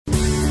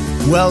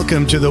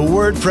Welcome to the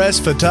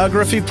WordPress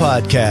Photography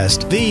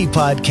Podcast, the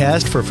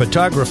podcast for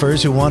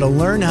photographers who want to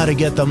learn how to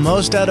get the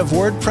most out of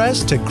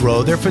WordPress to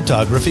grow their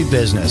photography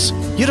business.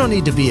 You don't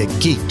need to be a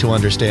geek to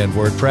understand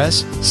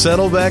WordPress.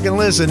 Settle back and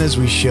listen as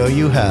we show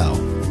you how.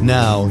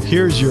 Now,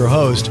 here's your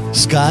host,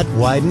 Scott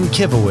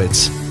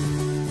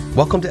Wyden-Kivowitz.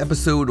 Welcome to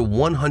episode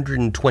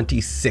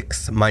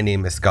 126. My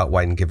name is Scott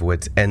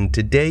Wyden-Kivowitz, and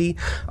today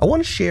I want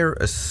to share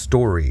a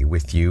story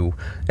with you,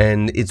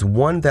 and it's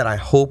one that I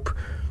hope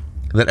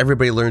that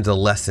everybody learns a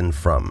lesson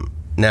from.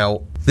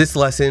 Now, this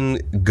lesson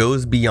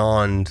goes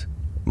beyond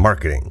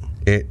marketing.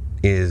 It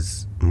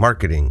is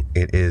marketing.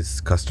 It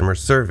is customer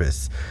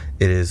service.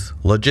 It is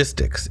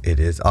logistics. It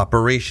is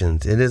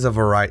operations. It is a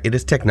variety. It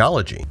is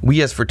technology.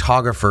 We as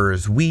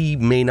photographers, we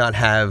may not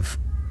have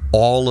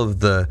all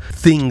of the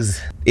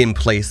things in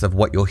place of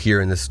what you'll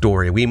hear in this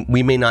story.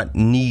 We may not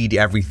need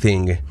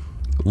everything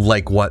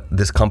like what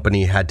this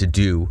company had to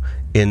do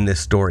in this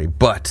story,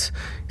 but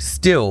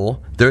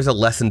still there's a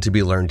lesson to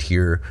be learned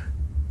here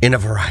in a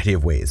variety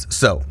of ways.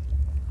 So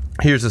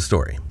here's the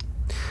story.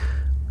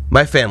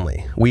 My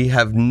family, we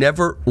have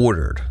never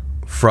ordered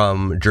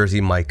from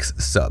Jersey Mike's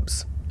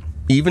Subs,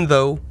 even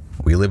though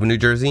we live in New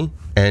Jersey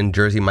and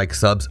Jersey Mike's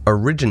Subs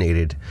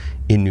originated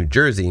in New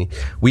Jersey.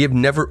 We have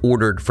never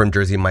ordered from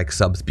Jersey Mike's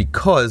Subs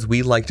because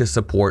we like to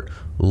support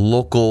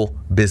local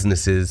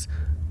businesses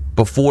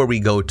before we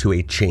go to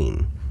a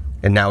chain.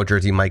 And now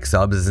Jersey Mike's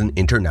Subs is an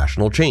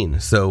international chain.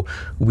 So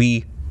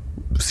we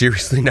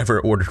seriously never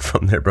ordered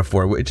from there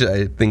before, which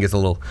I think is a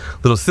little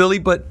silly,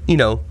 but you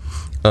know,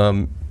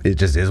 it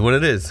just is what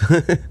it is.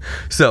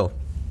 So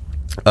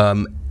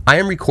I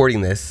am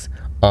recording this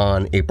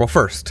on April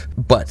 1st,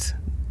 but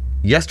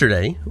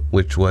yesterday,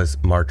 which was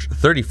March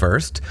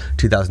 31st,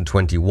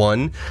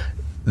 2021,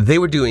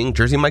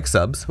 Jersey Mike's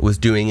Subs was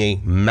doing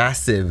a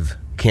massive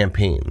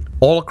campaign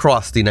all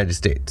across the United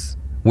States,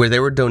 where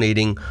they were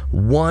donating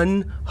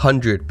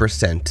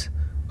 100%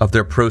 of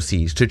their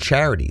proceeds to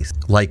charities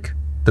like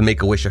the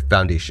Make-A-Wish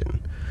Foundation.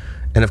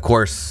 And of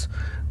course,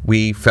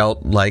 we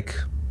felt like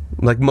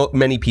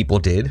many people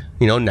did,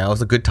 you know, now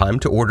is a good time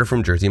to order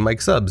from Jersey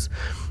Mike's Subs.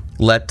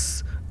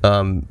 Let's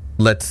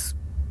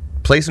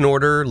place an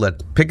order,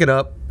 let's pick it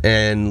up,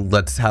 and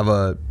let's have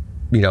a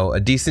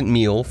decent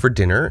meal for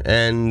dinner.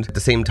 And at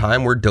the same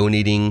time, we're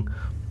donating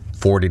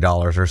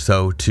 $40 or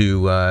so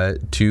to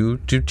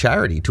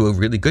charity, to a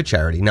really good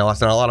charity. Now,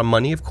 that's not a lot of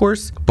money, of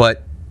course,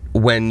 but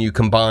when you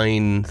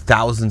combine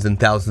thousands and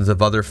thousands of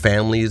other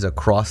families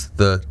across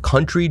the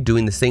country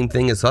doing the same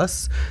thing as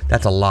us,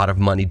 that's a lot of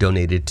money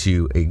donated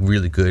to a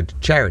really good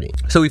charity.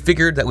 So we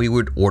figured that we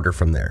would order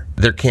from there.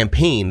 Their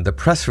campaign, the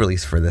press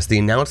release for this, the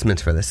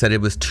announcements for this, said it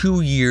was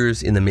 2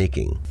 years in the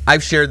making.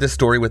 I've shared this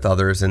story with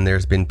others, and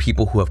there's been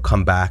people who have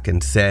come back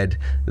and said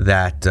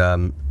that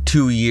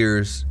 2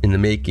 years in the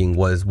making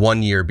was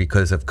 1 year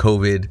because of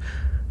COVID,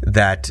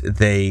 that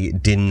they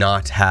did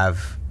not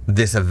have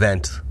this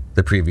event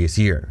the previous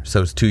year.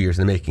 So it's 2 years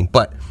in the making.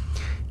 But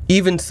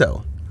even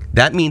so,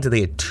 that means that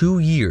they had 2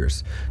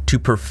 years to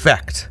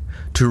perfect,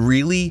 to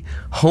really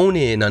hone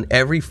in on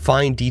every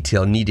fine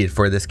detail needed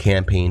for this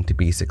campaign to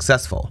be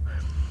successful.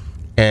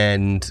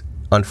 And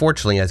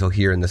unfortunately, as you'll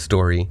hear in the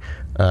story,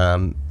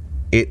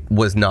 it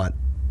was not,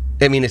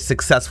 I mean, it's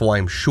successful,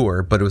 I'm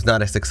sure, but it was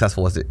not as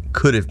successful as it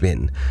could have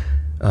been.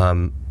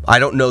 I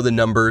don't know the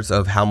numbers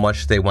of how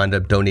much they wound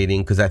up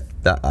donating, because I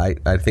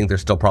think they're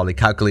still probably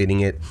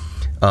calculating it.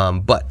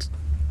 But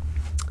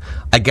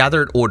I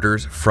gathered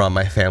orders from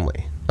my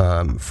family,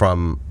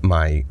 from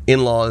my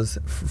in-laws,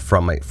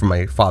 from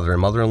my father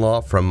and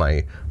mother-in-law, from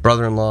my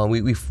brother-in-law.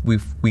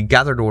 We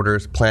gathered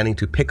orders, planning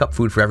to pick up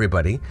food for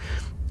everybody,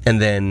 and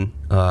then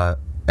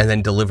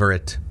deliver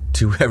it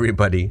to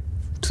everybody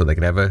so they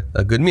can have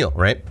a good meal,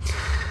 right?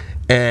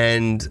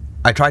 And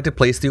I tried to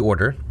place the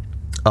order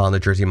on the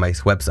Jersey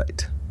Mike's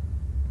website,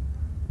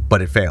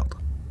 but it failed.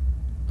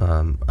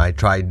 I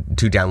tried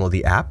to download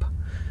the app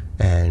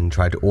and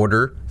tried to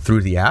order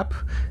through the app,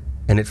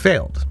 and it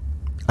failed.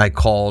 I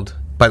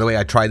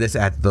tried this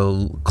at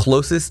the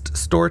closest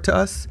store to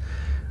us,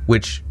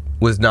 which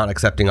was not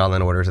accepting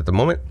online orders at the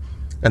moment.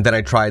 And then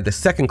I tried the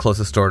second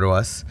closest store to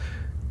us,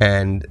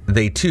 and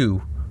they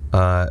too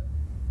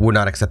were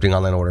not accepting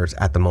online orders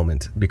at the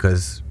moment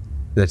because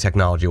the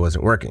technology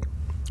wasn't working.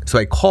 So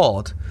I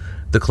called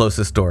the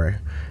closest store,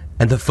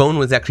 and the phone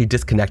was actually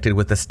disconnected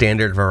with the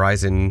standard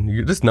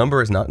Verizon, "This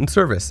number is not in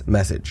service"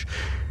 message.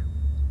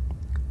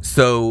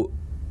 So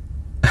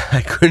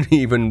I couldn't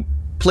even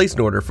place an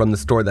order from the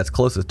store that's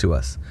closest to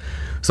us.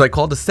 So I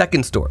called the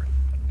second store,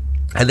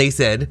 and they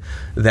said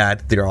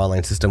that their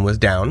online system was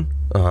down.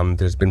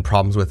 There's been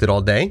problems with it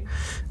all day.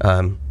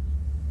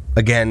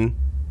 Again,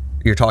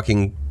 you're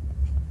talking,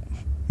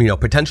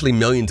 potentially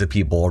millions of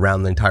people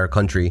around the entire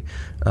country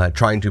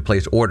trying to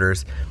place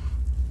orders,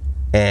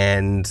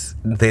 and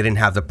they didn't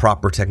have the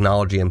proper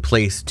technology in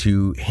place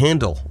to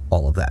handle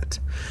all of that.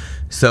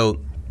 So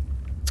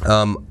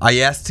I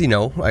asked,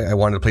 I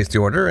wanted to place the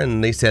order,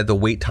 and they said the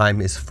wait time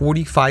is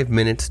 45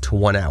 minutes to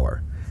 1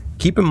 hour.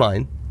 Keep in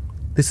mind,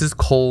 this is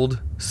cold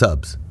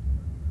subs.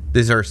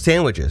 These are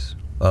sandwiches,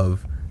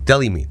 of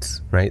deli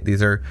meats, right?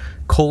 These are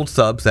cold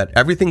subs that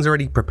everything's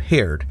already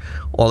prepared.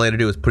 All they had to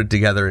do is put it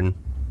together and,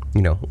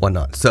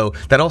 whatnot. So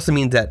that also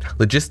means that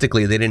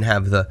logistically they didn't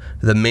have the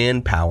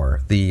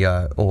manpower,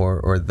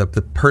 or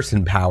the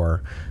person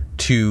power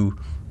to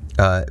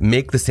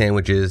make the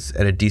sandwiches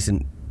at a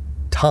decent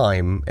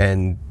time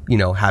and,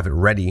 have it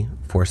ready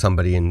for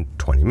somebody in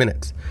 20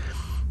 minutes.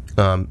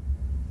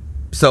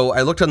 So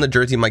I looked on the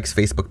Jersey Mike's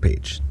Facebook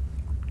page,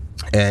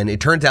 and it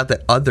turns out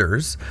that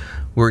others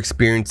were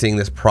experiencing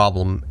this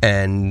problem,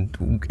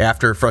 and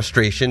after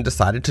frustration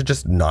decided to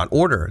just not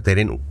order. They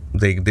didn't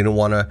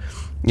want to,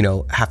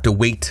 have to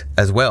wait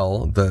as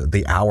well,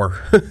 the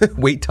hour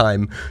wait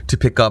time to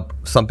pick up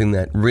something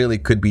that really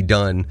could be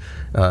done.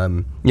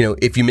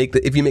 If you make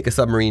a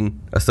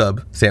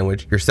sub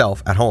sandwich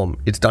yourself at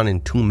home, it's done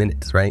in 2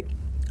 minutes, right?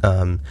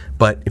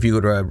 But if you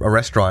go to a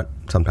restaurant,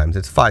 sometimes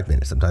it's 5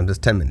 minutes, sometimes it's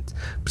 10 minutes.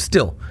 But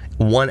still,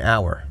 1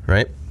 hour,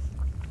 right?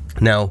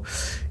 Now,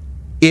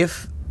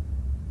 if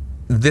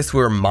this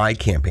were my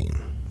campaign,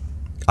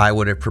 I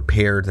would have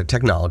prepared the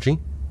technology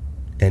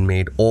and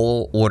made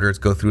all orders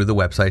go through the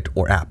website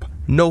or app.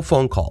 No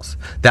phone calls.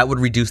 That would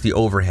reduce the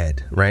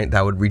overhead, right?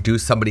 That would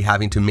reduce somebody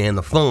having to man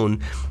the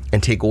phone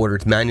and take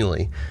orders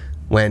manually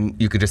when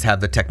you could just have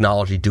the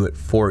technology do it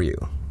for you.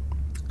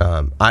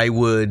 I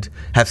would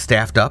have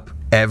staffed up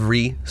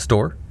every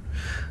store.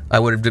 I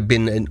would have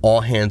been an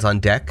all hands on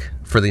deck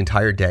for the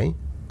entire day,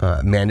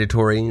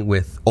 mandatory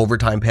with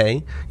overtime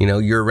pay.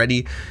 You're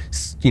already,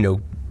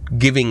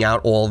 giving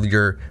out all of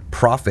your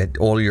profit,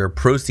 all your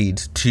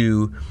proceeds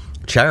to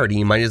charity.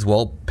 You might as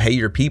well pay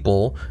your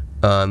people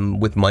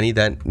with money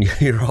that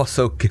you're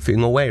also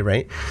giving away,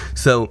 right?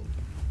 So,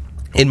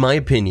 in my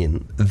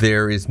opinion,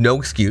 there is no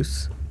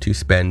excuse to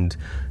spend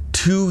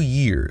 2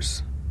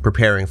 years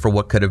preparing for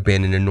what could have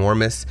been an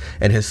enormous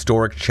and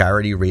historic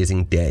charity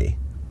raising day.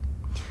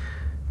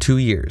 2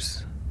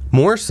 years.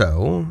 More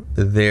so,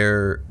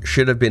 there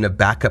should have been a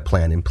backup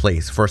plan in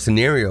place for a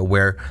scenario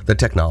where the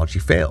technology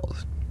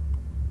fails.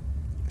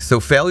 So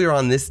failure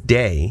on this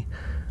day,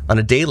 on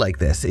a day like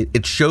this,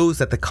 it shows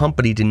that the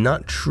company did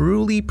not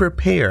truly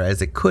prepare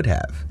as it could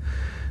have,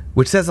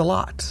 which says a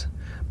lot.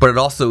 But it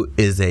also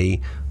is a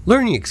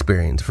learning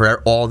experience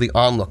for all the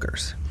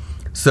onlookers.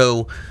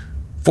 So,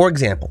 for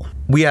example,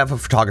 we have a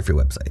photography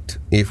website.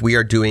 If we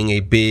are doing a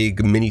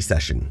big mini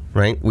session,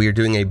 right? We are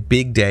doing a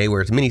big day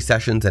where it's mini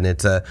sessions and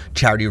it's a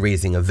charity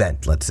raising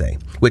event, let's say,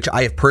 which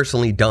I have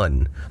personally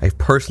done. I've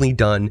personally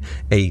done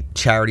a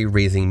charity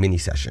raising mini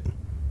session.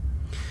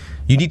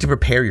 You need to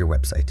prepare your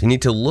website. You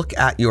need to look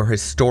at your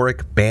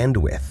historic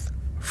bandwidth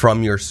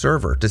from your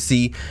server to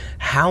see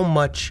how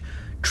much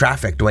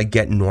traffic do I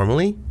get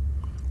normally?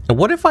 And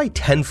what if I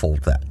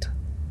tenfold that?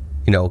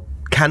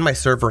 Can my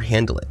server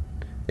handle it?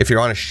 If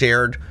you're on a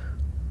shared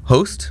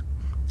host,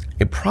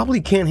 it probably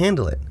can't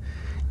handle it.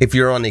 If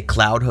you're on a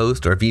cloud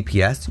host or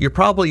VPS, you're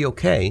probably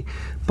okay.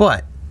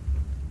 But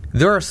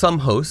there are some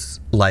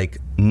hosts like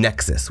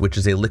Nexus, which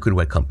is a liquid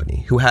web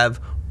company, who have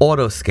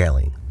auto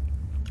scaling,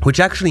 which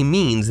actually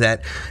means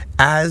that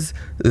as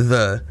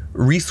the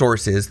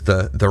resources,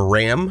 the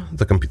RAM,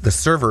 the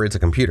server is a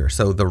computer.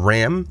 So the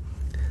RAM,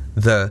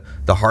 the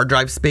hard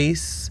drive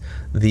space,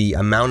 the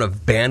amount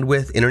of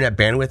bandwidth, internet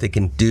bandwidth it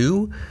can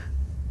do,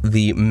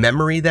 the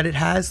memory that it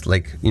has,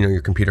 like,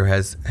 your computer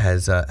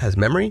has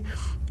memory,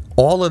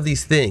 all of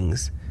these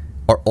things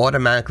are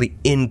automatically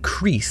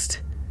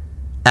increased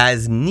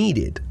as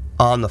needed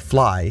on the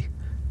fly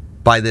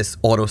by this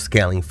auto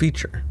scaling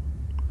feature.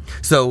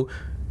 So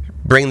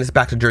bringing this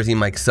back to Jersey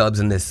Mike subs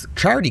and this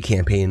charity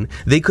campaign,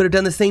 they could have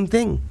done the same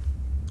thing.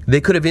 They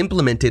could have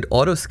implemented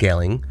auto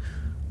scaling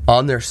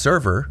on their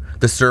server,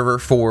 the server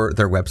for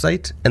their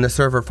website and the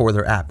server for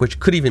their app, which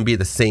could even be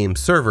the same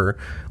server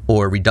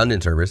or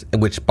redundant servers,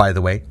 which, by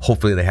the way,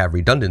 hopefully they have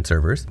redundant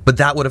servers, but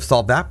that would have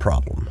solved that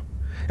problem.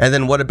 And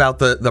then what about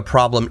the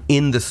problem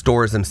in the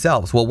stores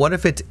themselves? Well, what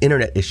if it's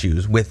internet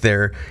issues with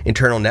their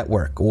internal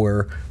network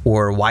or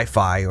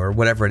Wi-Fi or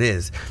whatever it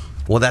is?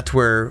 Well, that's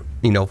where,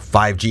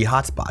 5G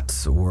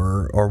hotspots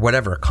or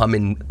whatever come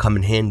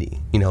in handy,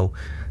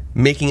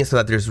 making it so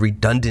that there's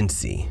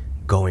redundancy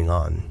going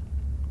on.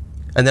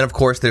 And then, of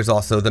course, there's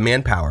also the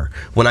manpower.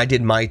 When I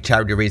did my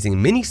charity raising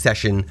mini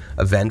session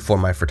event for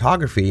my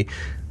photography,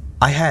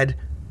 I had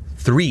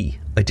 3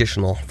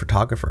 additional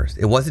photographers.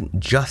 It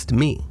wasn't just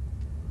me.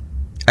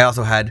 I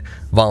also had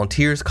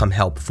volunteers come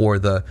help for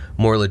the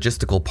more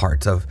logistical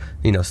parts of,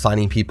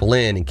 signing people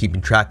in and keeping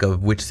track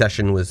of which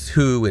session was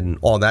who and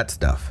all that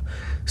stuff.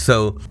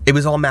 So it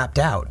was all mapped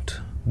out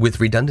with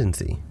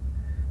redundancy.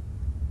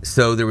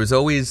 So there was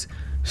always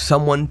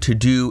someone to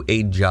do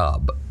a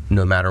job,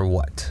 no matter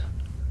what.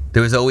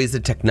 There was always the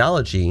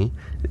technology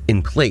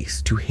in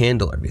place to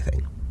handle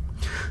everything.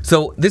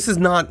 So this is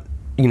not,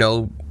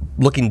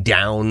 looking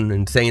down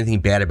and saying anything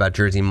bad about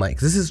Jersey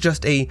Mike's. This is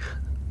just a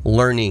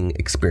learning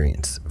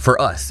experience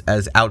for us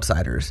as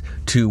outsiders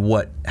to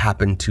what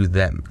happened to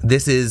them.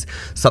 This is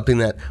something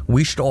that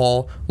we should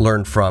all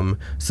learn from,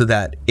 so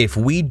that if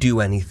we do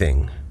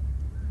anything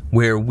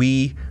where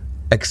we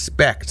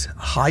expect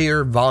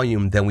higher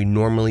volume than we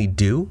normally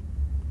do,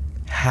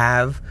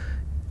 have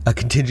a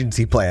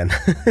contingency plan.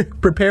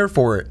 Prepare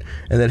for it,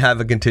 and then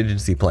have a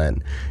contingency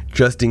plan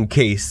just in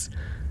case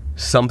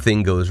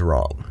something goes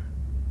wrong,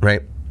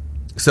 right?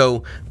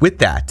 So with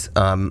that,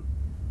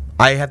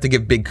 I have to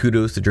give big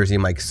kudos to Jersey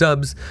Mike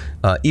Subs.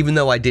 Even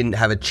though I didn't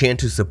have a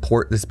chance to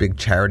support this big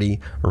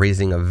charity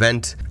raising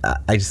event,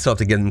 I just still have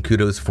to give them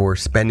kudos for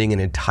spending an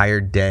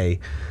entire day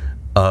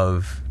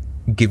of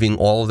giving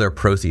all of their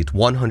proceeds,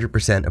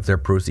 100% of their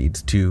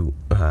proceeds, to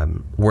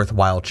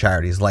worthwhile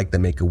charities like the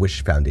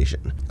Make-A-Wish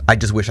Foundation. I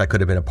just wish I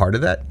could have been a part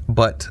of that,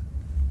 but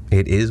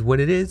it is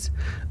what it is.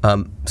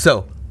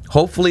 So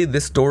hopefully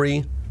this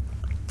story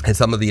and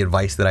some of the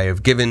advice that I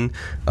have given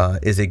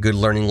is a good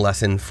learning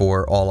lesson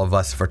for all of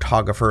us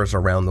photographers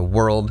around the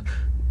world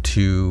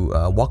to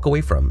walk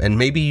away from. And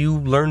maybe you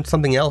learned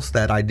something else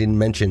that I didn't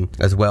mention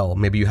as well.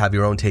 Maybe you have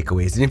your own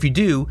takeaways. And if you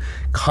do,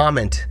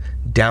 comment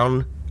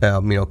down,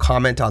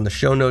 comment on the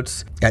show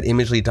notes at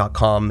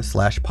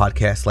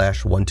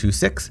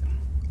imagely.com/podcast/126.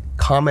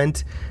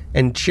 Comment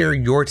and share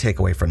your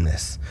takeaway from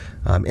this.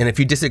 And if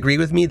you disagree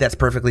with me, that's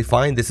perfectly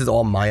fine. This is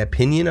all my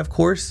opinion, of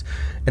course.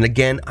 And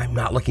again, I'm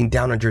not looking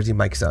down on Jersey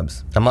Mike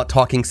Subs. I'm not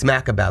talking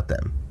smack about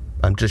them.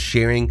 I'm just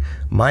sharing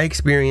my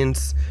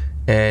experience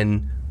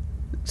and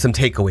some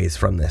takeaways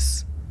from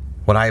this,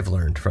 what I've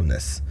learned from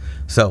this.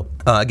 So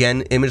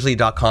again,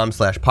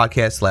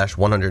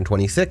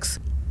 imagely.com/podcast/126.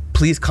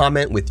 Please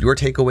comment with your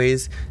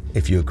takeaways,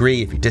 if you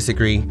agree, if you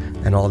disagree,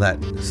 and all that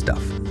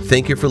stuff.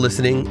 Thank you for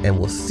listening, and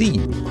we'll see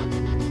you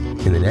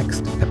in the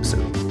next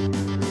episode.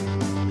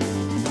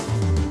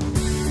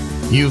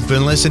 You've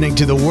been listening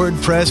to the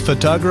WordPress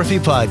Photography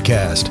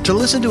Podcast. To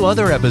listen to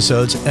other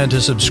episodes and to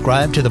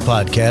subscribe to the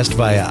podcast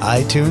via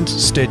iTunes,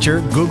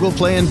 Stitcher, Google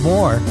Play, and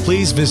more,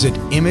 please visit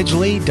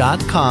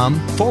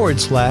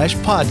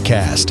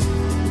imagely.com/podcast.